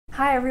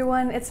Hi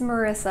everyone, it's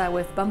Marissa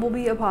with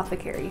Bumblebee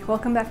Apothecary.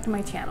 Welcome back to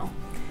my channel.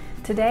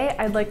 Today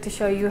I'd like to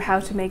show you how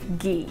to make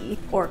ghee,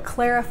 or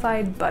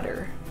clarified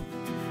butter.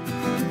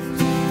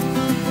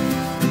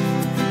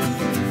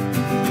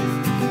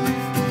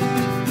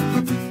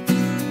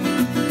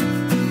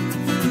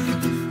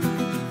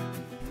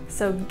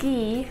 So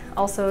ghee,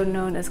 also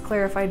known as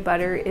clarified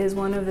butter, is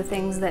one of the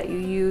things that you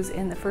use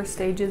in the first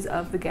stages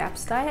of the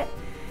GAPS diet.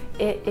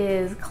 It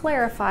is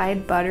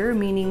clarified butter,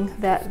 meaning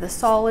that the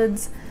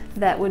solids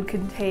that would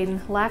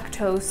contain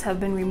lactose have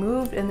been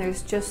removed and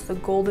there's just the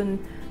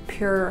golden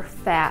pure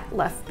fat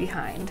left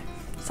behind.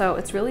 So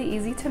it's really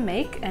easy to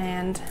make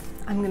and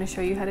I'm going to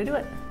show you how to do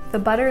it. The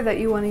butter that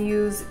you want to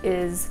use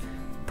is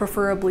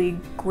preferably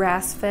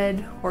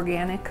grass-fed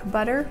organic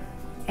butter,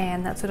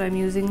 and that's what I'm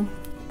using.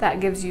 That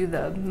gives you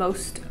the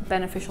most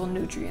beneficial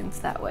nutrients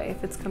that way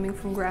if it's coming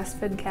from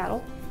grass-fed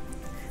cattle.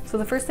 So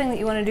the first thing that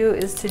you want to do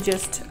is to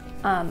just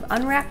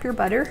unwrap your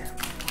butter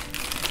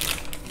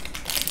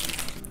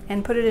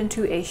and put it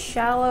into a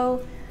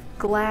shallow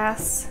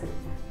glass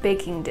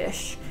baking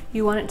dish.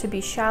 You want it to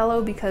be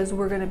shallow because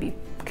we're going to be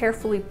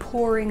carefully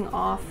pouring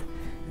off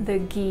the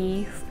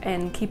ghee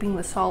and keeping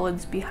the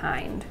solids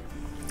behind.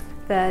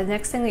 The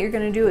next thing that you're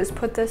going to do is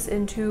put this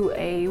into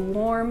a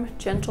warm,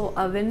 gentle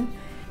oven.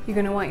 You're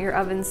going to want your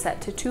oven set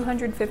to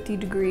 250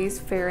 degrees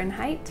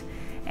Fahrenheit,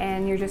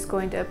 and you're just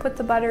going to put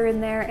the butter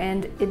in there,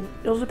 and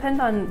it'll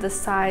depend on the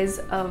size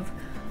of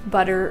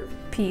butter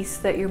piece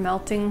that you're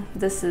melting.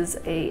 This is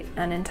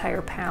an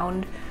entire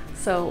pound,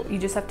 so you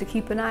just have to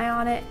keep an eye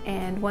on it,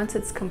 and once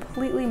it's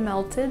completely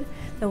melted,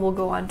 then we'll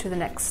go on to the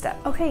next step.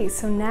 Okay,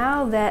 so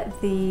now that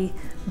the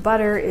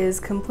butter is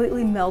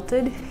completely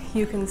melted,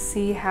 you can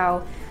see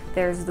how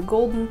there's the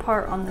golden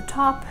part on the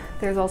top,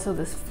 there's also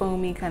this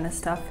foamy kind of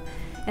stuff,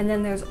 and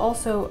then there's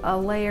also a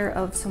layer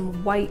of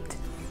some white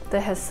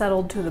that has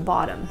settled to the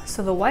bottom.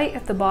 So the white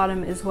at the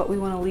bottom is what we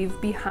want to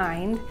leave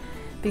behind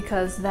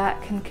because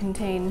that can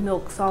contain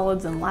milk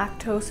solids and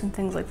lactose and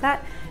things like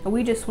that, and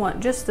we just want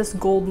just this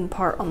golden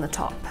part on the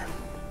top.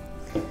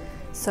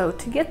 So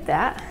to get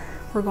that,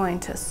 we're going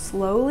to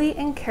slowly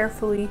and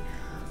carefully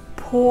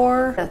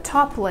pour the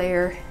top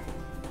layer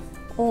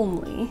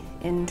only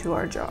into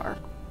our jar.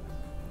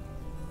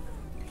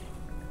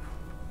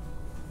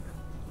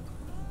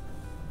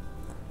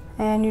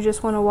 And you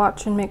just want to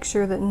watch and make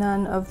sure that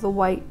none of the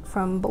white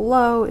from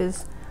below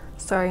is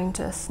starting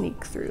to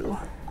sneak through.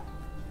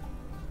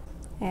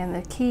 And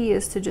the key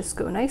is to just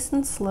go nice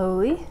and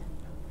slowly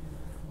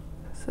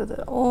so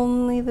that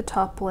only the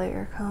top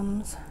layer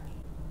comes.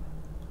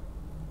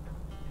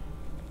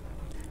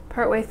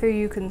 Partway through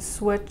you can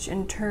switch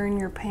and turn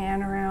your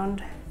pan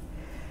around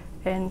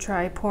and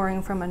try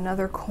pouring from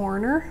another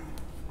corner.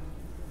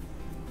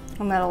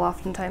 And that'll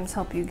oftentimes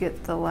help you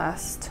get the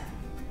last,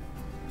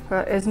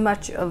 as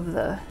much of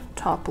the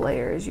top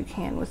layer as you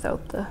can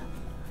without the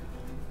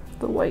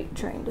white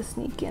trying to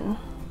sneak in.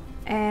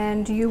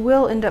 And you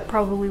will end up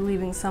probably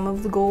leaving some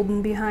of the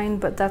golden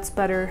behind, but that's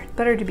better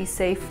to be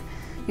safe.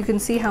 You can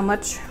see how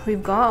much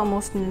we've got,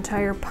 almost an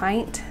entire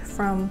pint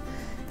from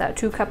that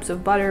 2 cups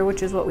of butter,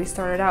 which is what we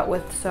started out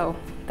with, so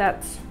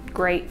that's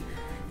great.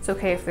 It's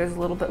okay if there's a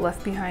little bit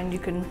left behind. You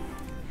can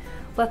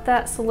let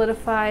that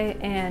solidify,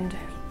 and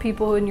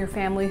people in your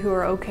family who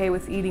are okay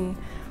with eating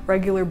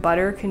regular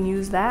butter can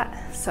use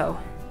that, so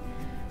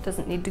it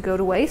doesn't need to go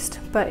to waste.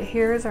 But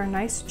here's our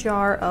nice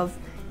jar of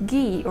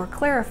ghee, or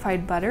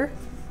clarified butter,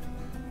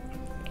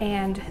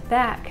 and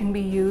that can be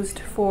used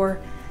for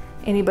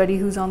anybody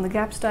who's on the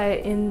GAPS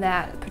diet in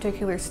that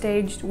particular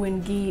stage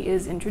when ghee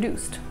is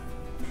introduced.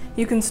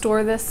 You can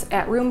store this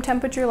at room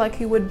temperature like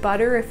you would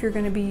butter if you're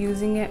going to be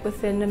using it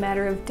within a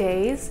matter of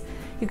days.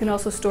 You can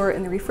also store it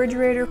in the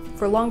refrigerator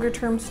for longer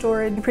term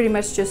storage. You pretty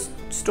much just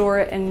store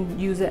it and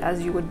use it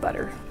as you would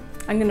butter.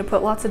 I'm going to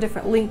put lots of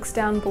different links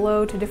down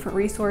below to different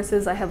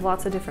resources. I have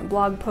lots of different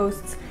blog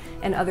posts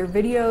and other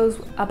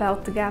videos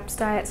about the GAPS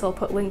diet, so I'll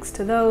put links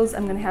to those.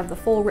 I'm going to have the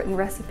full written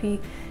recipe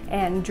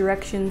and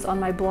directions on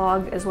my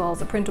blog, as well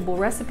as a printable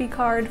recipe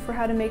card for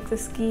how to make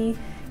this ghee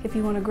if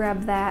you want to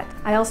grab that.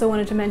 I also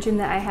wanted to mention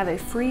that I have a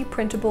free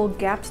printable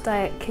GAPS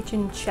diet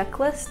kitchen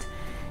checklist.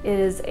 It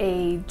is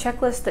a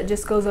checklist that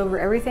just goes over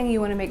everything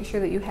you want to make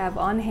sure that you have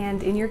on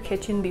hand in your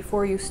kitchen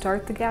before you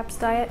start the GAPS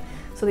diet,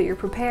 so that you're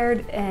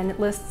prepared, and it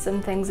lists some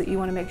things that you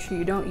want to make sure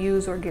you don't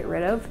use or get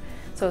rid of.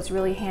 So it's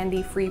really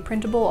handy, free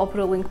printable. I'll put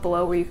a link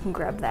below where you can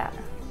grab that.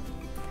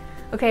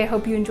 Okay, I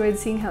hope you enjoyed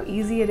seeing how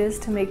easy it is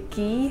to make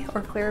ghee,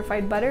 or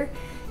clarified butter.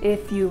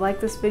 If you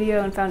liked this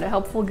video and found it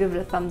helpful, give it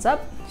a thumbs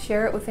up.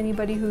 Share it with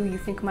anybody who you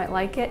think might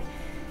like it.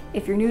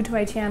 If you're new to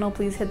my channel,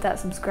 please hit that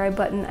subscribe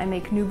button. I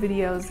make new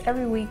videos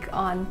every week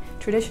on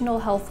traditional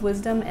health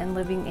wisdom and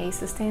living a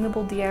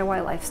sustainable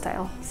DIY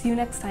lifestyle. See you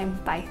next time.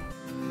 Bye.